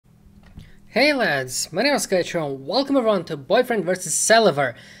Hey lads, my name is Skychrew and welcome everyone to Boyfriend vs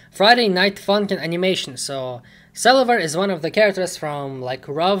Selever, Friday Night Funkin Animation. So, Selever is one of the characters from like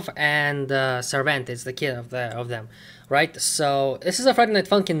Rov and Servant, is the kid of them, right? So, this is a Friday Night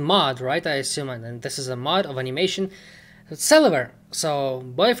Funkin mod, right? I assume, and this is a mod of animation. Selever, so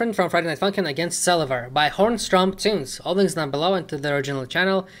Boyfriend from Friday Night Funkin against Selever by Hornstromp Toons. All links down below and to the original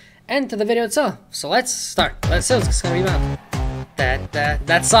channel and to the video itself. So let's start. Let's see what's gonna be about.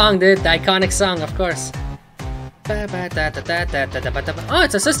 That song, dude, the iconic song, of course. Oh,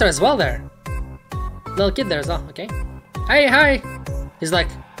 it's a sister as well there. Little kid there as well, okay. Hi. He's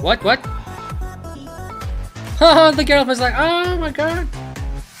like, what? Oh, the girlfriend's like, oh my god.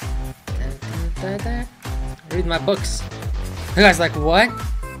 Read my books. The guy's like, what?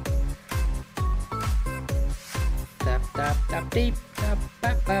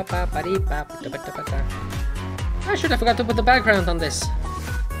 I should have forgot to put the background on this.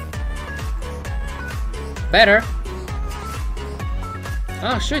 Better.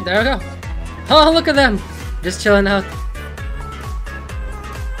 Oh shoot, there we go. Oh, look at them! Just chilling out.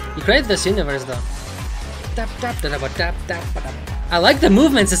 You created this universe though. I like the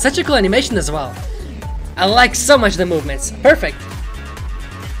movements, it's such a cool animation as well. I like so much the movements. Perfect.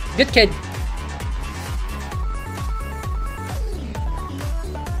 Good kid.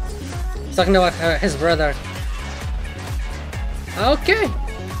 He's talking about his brother. Okay.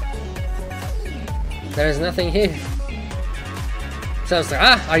 There's nothing here. So I was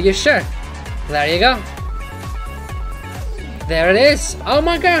like, are you sure? There you go. There it is. Oh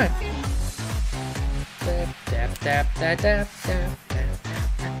my god.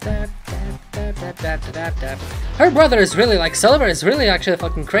 Her brother is really like, Selever is really actually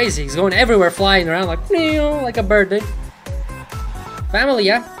fucking crazy. He's going everywhere, flying around like a bird, dude. Family,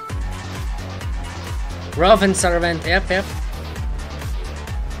 yeah. Rov and Servant, yep.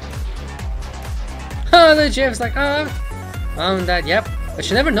 Oh, the Jeff's like, mom and dad, yep. But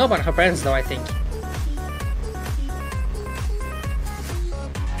she never know about her parents though, I think.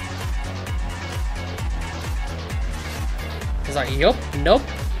 He's like, yup, nope.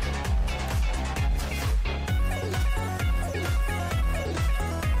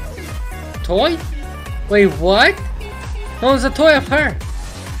 Toy? Wait, what? Oh, it's a toy of her.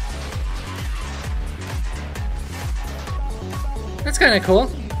 That's kind of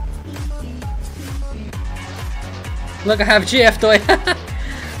cool. Look, I have GF toy.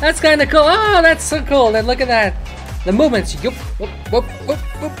 That's kind of cool. Oh, that's so cool. Then look at that. The movements. Yup. Whoop.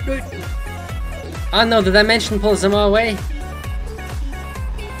 Oh no, the dimension pulls them all away.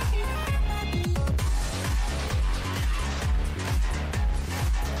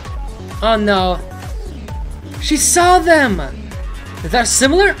 Oh no. She saw them. Is that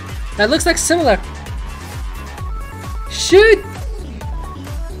similar? That looks like similar. Shoot.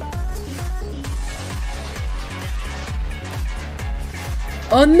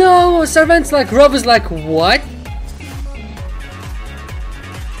 Oh no! Servant's like, Rov is like, what?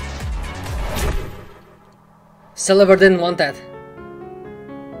 Selever didn't want that.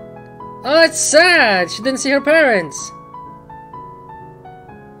 Oh, it's sad! She didn't see her parents!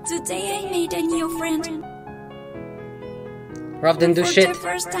 Today I made a new friend. Rov didn't do shit. For the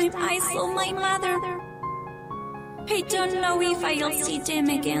first time I saw my mother. I don't know if I'll see them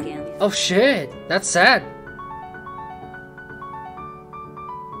again. Oh shit! That's sad.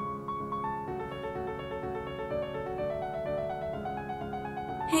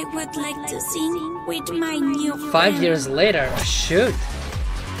 I would like to sing with my new friend. 5 years later, shoot.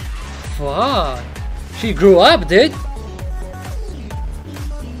 Fuck. She grew up, dude.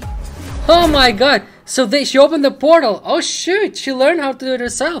 Oh my god. So she opened the portal. Oh shoot, she learned how to do it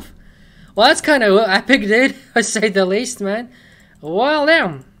herself. Well, that's kind of epic, dude. I say the least, man. Well,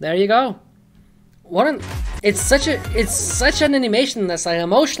 damn. There you go. It's such an animation that's like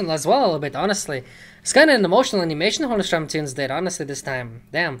emotional as well a little bit, honestly. It's kind of an emotional animation Hornstromp Toons did, honestly, this time.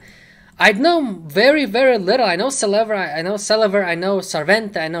 Damn. I know very, very little. I know Selever, I know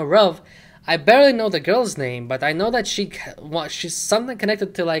Servant, I know Rov. I barely know the girl's name, but I know that she's something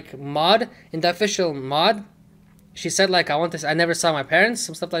connected to like mod, in the official mod. She said like, I never saw my parents,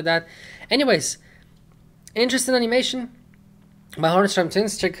 some stuff like that. Anyways, interesting animation by Hornstromp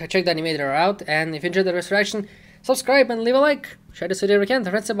Toons. Check the animator out, and if you enjoyed the resurrection, subscribe and leave a like. Share this video if you can to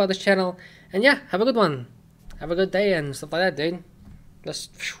friends about this channel. And yeah, have a good one. Have a good day and stuff like that, dude.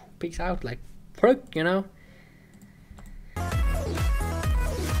 Just peace out, like, you know.